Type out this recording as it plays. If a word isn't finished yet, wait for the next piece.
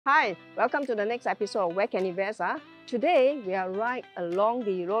Hi, welcome to the next episode of Where Can Invest? Today, we are right along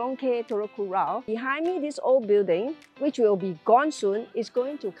the Lorong K, Telok Kurau. Behind me, this old building, which will be gone soon, is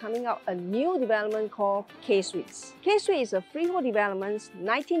going to coming out a new development called K Suites. K Suite is a freehold development,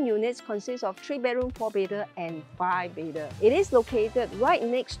 19 units, consists of 3-bedroom, 4-bedder and 5-bedder. It is located right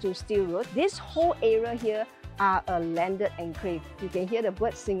next to Steel Road. This whole area here are a landed enclave. You can hear the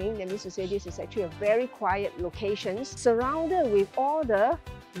birds singing. That means to say this is actually a very quiet location, surrounded with all the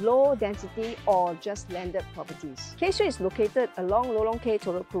low density or just landed properties. K Suite is located along Lorong K,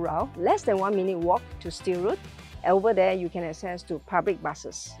 Telok Kurau, less than 1 minute walk to Steel Road. Over there, you can access to public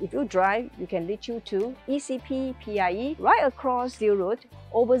buses. If you drive, you can lead you to ECP, PIE, right across Steel Road.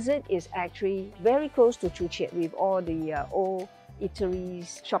 Opposite is actually very close to Chu Chiat with all the old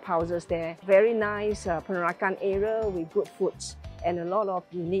eateries, shop houses there. Very nice Penerakan area with good foods and a lot of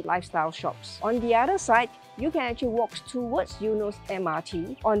unique lifestyle shops. On the other side, you can actually walk towards Eunos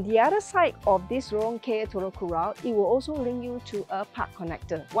MRT. On the other side of this Lorong K, Telok Kurau, it will also link you to a park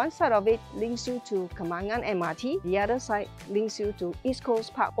connector. One side of it links you to Kembangan MRT, the other side links you to East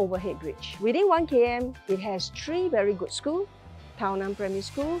Coast Park Overhead Bridge. Within 1 km, it has 3 very good schools: Taonan Primary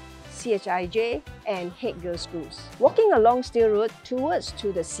School, CHIJ and Head Girls Schools. Walking along Steel Road towards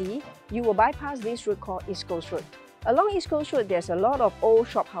to the sea, you will bypass this road called East Coast Road. Along East Coast Road, there's a lot of old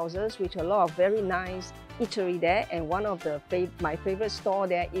shop houses with a lot of very nice eatery there, and one of my favorite store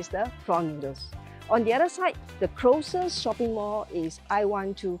there is the prawn noodles. On the other side, the closest shopping mall is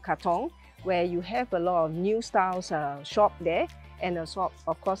I12 Katong, where you have a lot of new styles shop there, and also,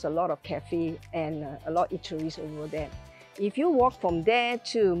 of course, a lot of cafe and a lot of eateries over there. If you walk from there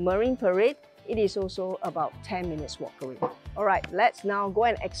to Marine Parade, it is also about 10 minutes walk away. Alright, let's now go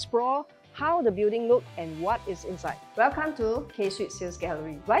and explore how the building looks and what is inside. Welcome to K Suite Sales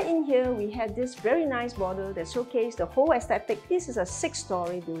Gallery. Right in here, we have this very nice border that showcases the whole aesthetic. This is a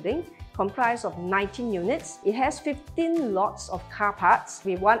 6-story building comprised of 19 units. It has 15 lots of car parks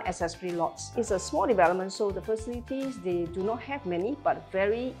with 1 accessory lot. It's a small development, so the facilities, they do not have many, but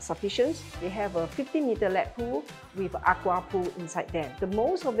very sufficient. They have a 50-meter lap pool with an aqua pool inside there. The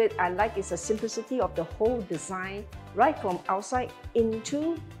most of it I like is the simplicity of the whole design, right from outside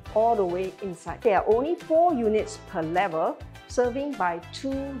into all the way inside. There are only 4 units per level, serving by 2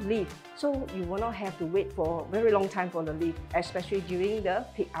 lifts. So you will not have to wait for a very long time for the lift, especially during the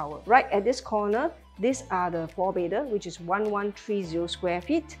peak hour. Right at this corner, these are the 4-bedder, which is 1130 square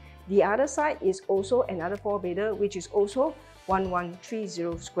feet. The other side is also another 4-bedder, which is also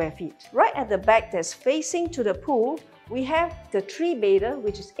 1130 square feet. Right at the back that's facing to the pool, we have the 3-bedder,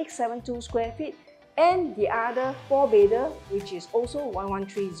 which is 872 square feet, and the other 4-bedder, which is also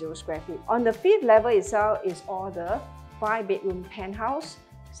 1130 square feet. On the 5th level itself is all the 5-bedroom penthouse,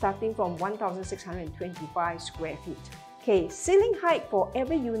 starting from 1625 square feet. Okay, ceiling height for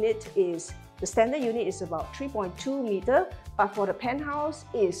every unit is, the standard unit is about 3.2 meter, but for the penthouse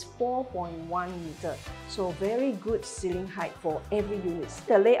is 4.1 meter. So very good ceiling height for every unit.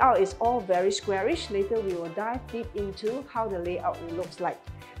 The layout is all very squarish. Later we will dive deep into how the layout looks like.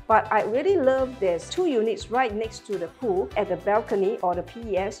 But I really love there's 2 units right next to the pool. At the balcony or the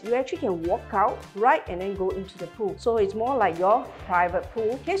PES, you actually can walk out right and then go into the pool. So it's more like your private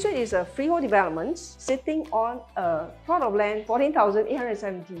pool. K Suite is a freehold development sitting on a plot of land,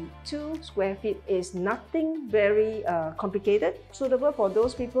 14,872 square feet. Is nothing very complicated. Suitable for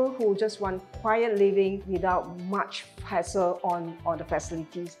those people who just want quiet living without much hassle on the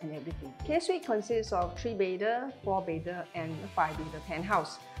facilities and everything. K Suite consists of 3-bedder, 4-bedder and a 5-bedder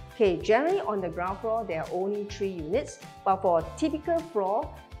penthouse. Okay, generally on the ground floor, there are only 3 units, but for a typical floor,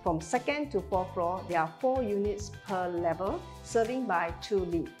 from 2nd to 4th floor, there are 4 units per level, serving by 2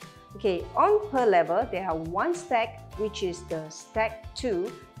 lifts. Okay, on per level, there are 1 stack, which is the stack 2,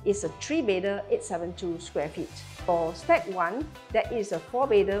 is a 3-bedder, 872 square feet. For stack 1, that is a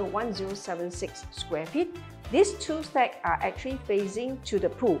 4-bedder, 1076 square feet. These 2 stacks are actually facing to the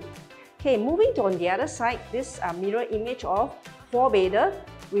pool. Okay, moving to on the other side, this is a mirror image of 4-bedder,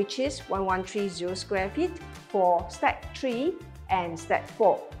 which is 1130 square feet for stack 3 and stack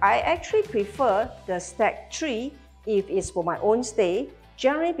 4. I actually prefer the stack 3 if it's for my own stay,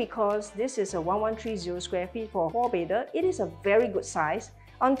 generally because this is a 1130 square feet for 4-bedder. It is a very good size.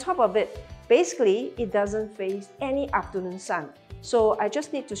 On top of it, basically, it doesn't face any afternoon sun. So I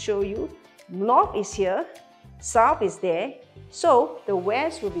just need to show you, north is here, south is there, so the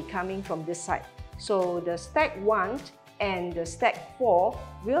west will be coming from this side. So the stack 1 and the stack 4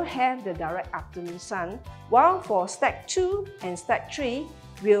 will have the direct afternoon sun, while for stack 2 and stack 3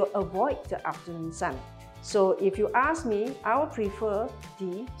 will avoid the afternoon sun. So if you ask me, I would prefer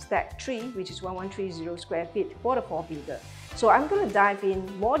the stack 3, which is 1130 square feet for the 4-bedder. So I'm going to dive in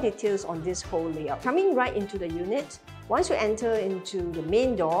more details on this whole layout. Coming right into the unit, once you enter into the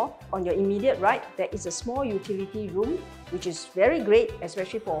main door, on your immediate right, there is a small utility room, which is very great,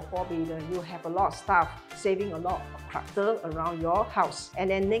 especially for a 4-bedder. You have a lot of stuff, saving a lot of clutter around your house. And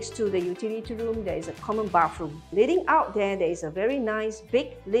then next to the utility room, there is a common bathroom. Leading out there, there is a very nice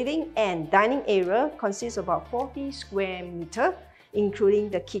big living and dining area, consists of about 40 square meter, including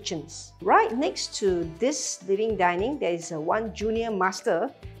the kitchens. Right next to this living dining, there is one junior master.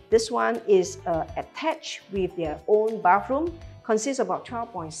 This one is attached with their own bathroom, consists of about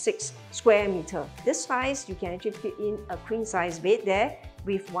 12.6 square meter. This size, you can actually fit in a queen size bed there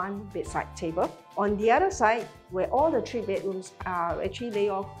with one bedside table. On the other side, where all the 3 bedrooms are actually laid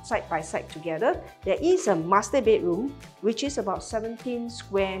off side by side together, there is a master bedroom, which is about 17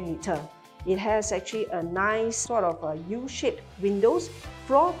 square meter. It has actually a nice sort of a U-shaped windows,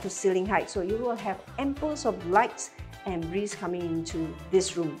 floor to ceiling height. So you will have ample of lights and breeze coming into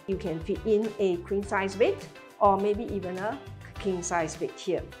this room. You can fit in a queen size bed or maybe even a king size bed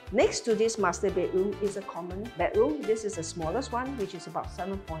here. Next to this master bedroom is a common bedroom. This is the smallest one, which is about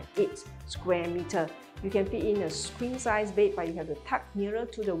 7.8 square meter. You can fit in a queen size bed, but you have to tuck nearer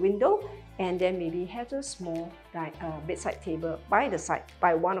to the window and then maybe have a small bedside table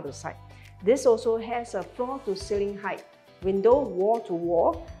by one of the side. This also has a floor to ceiling height window, wall to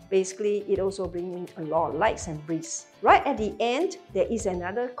wall. Basically, it also brings in a lot of lights and breeze. Right at the end, there is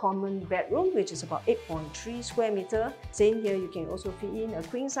another common bedroom, which is about 8.3 square meter. Same here, you can also fit in a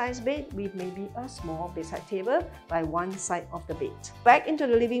queen size bed with maybe a small bedside table by one side of the bed. Back into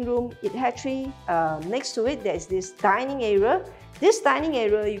the living room, it actually, next to it, there is this dining area. This dining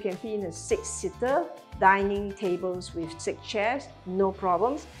area, you can fit in a 6-seater dining tables with 6 chairs, no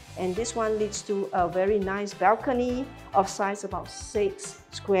problems. And this one leads to a very nice balcony of size about 6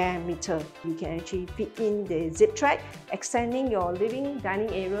 square meter. You can actually fit in the zip track, extending your living dining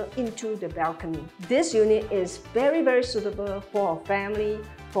area into the balcony. This unit is very suitable for a family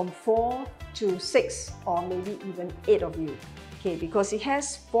from 4 to 6 or maybe even 8 of you. Okay, because it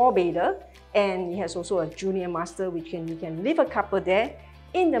has 4-bedder and it has also a junior master, which you can leave a couple there.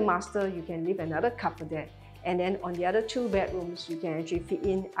 In the master, you can leave another couple there. And then on the other 2 bedrooms, you can actually fit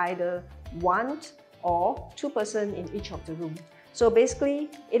in either 1 or 2 persons in each of the rooms. So basically,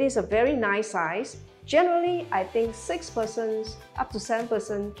 it is a very nice size. Generally, I think 6 persons up to 7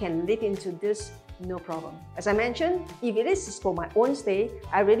 persons can live into this, no problem. As I mentioned, if it is for my own stay,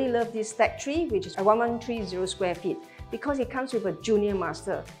 I really love this stack 3, which is 1130 square feet, because it comes with a junior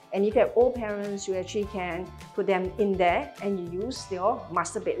master. And if you have old parents, you actually can put them in there and you use your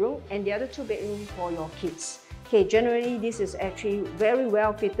master bedroom and the other 2 bedrooms for your kids. Okay, generally this is actually very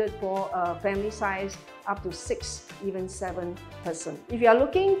well fitted for a family size up to 6, even 7 person. If you are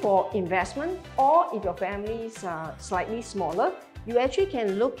looking for investment or if your families are slightly smaller, you actually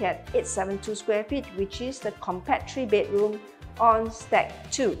can look at 872 square feet, which is the compact 3-bedroom on stack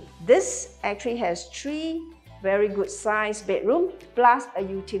 2. This actually has 3 very good size bedroom plus a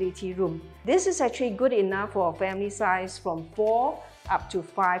utility room. This is actually good enough for a family size from 4 up to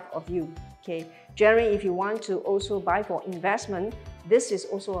 5 of you. Okay. Generally, if you want to also buy for investment, this is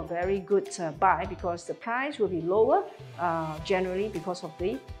also a very good buy because the price will be lower generally because of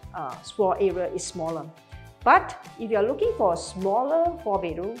the floor area is smaller. But if you're looking for a smaller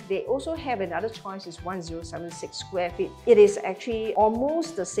 4-bedroom, they also have another choice, is 1076 square feet. It is actually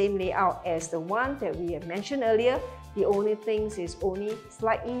almost the same layout as the one that we have mentioned earlier. The only thing is only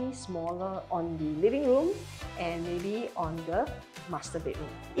slightly smaller on the living room and maybe on the master bedroom.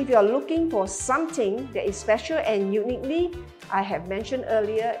 If you are looking for something that is special and uniquely, I have mentioned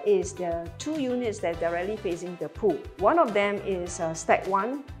earlier, is the 2 units that are directly facing the pool. One of them is stack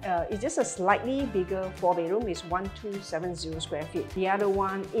 1. It's just a slightly bigger 4-bedroom, it's 1270 square feet. The other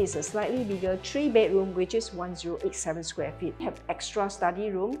one is a slightly bigger 3-bedroom, which is 1087 square feet. Have extra study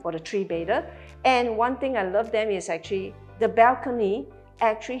room for the 3-bedder. And one thing I love them is actually the balcony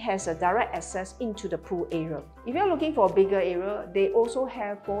actually has a direct access into the pool area. If you're looking for a bigger area, they also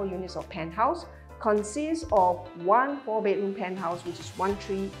have 4 units of penthouse. Consists of 1 4-bedroom penthouse, which is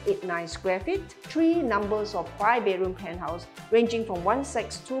 1389 square feet, 3 numbers of 5-bedroom penthouse ranging from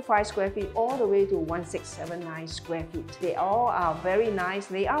 1625 square feet all the way to 1679 square feet. They all are very nice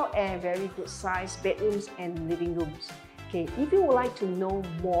layout and very good size bedrooms and living rooms. Okay, if you would like to know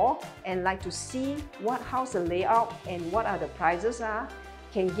more and like to see how's the layout and what are the prices are,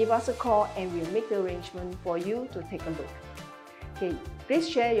 can give us a call and we'll make the arrangement for you to take a look. Okay, please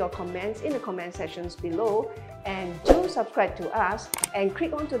share your comments in the comment sections below and do subscribe to us and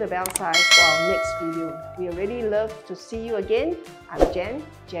click onto the bell sign for our next video. We really love to see you again. I'm Jen,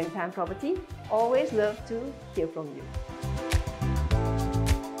 Jen Tan Property. Always love to hear from you.